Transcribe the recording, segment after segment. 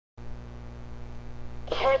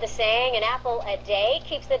the saying, an apple a day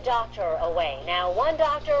keeps the doctor away. Now, one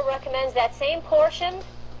doctor recommends that same portion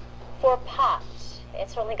for pot. It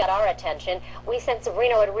certainly got our attention. We sent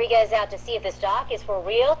Sabrina Rodriguez out to see if this doc is for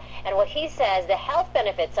real and what he says the health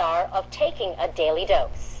benefits are of taking a daily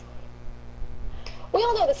dose. We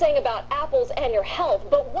all know the saying about apples and your health,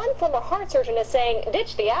 but one former heart surgeon is saying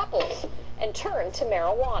ditch the apples and turn to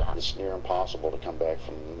marijuana. It's near impossible to come back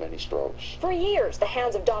from many strokes. For years, the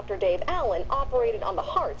hands of Dr. Dave Allen operated on the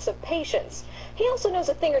hearts of patients. He also knows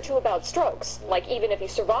a thing or two about strokes, like even if you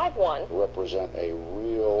survive one. Represent a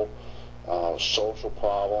real social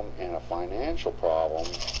problem and a financial problem.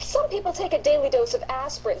 Some people take a daily dose of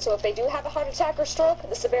aspirin, so if they do have a heart attack or stroke,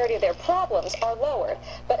 the severity of their problems are lowered.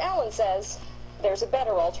 But Allen says there's a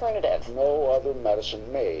better alternative. No other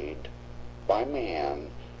medicine made by man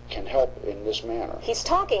can help in this manner. He's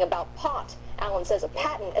talking about pot. Allen says a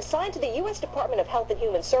patent assigned to the U.S. Department of Health and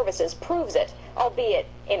Human Services proves it, albeit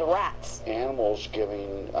in rats. Animals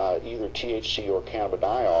giving either THC or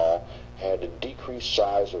cannabidiol had a decreased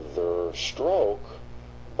size of their stroke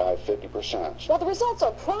by 50%. While the results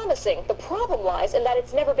are promising, the problem lies in that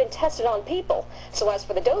it's never been tested on people. So as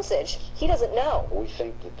for the dosage, he doesn't know. We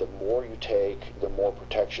think that the more you take, the more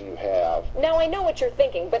protection you have. Now I know what you're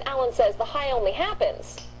thinking, but Allen says the high only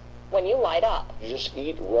happens when you light up. You just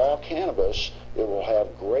eat raw cannabis, it will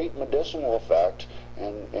have great medicinal effect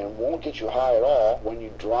and won't get you high at all. When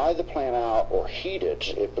you dry the plant out or heat it,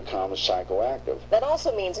 it becomes psychoactive. That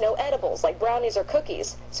also means no edibles like brownies or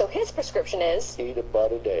cookies. So his prescription is eat a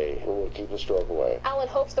bud a day. It will keep the stroke away. Allen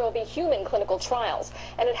hopes there will be human clinical trials,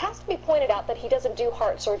 and it has to be pointed out that he doesn't do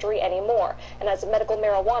heart surgery anymore. And as a medical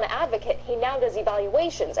marijuana advocate, he now does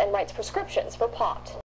evaluations and writes prescriptions for pot.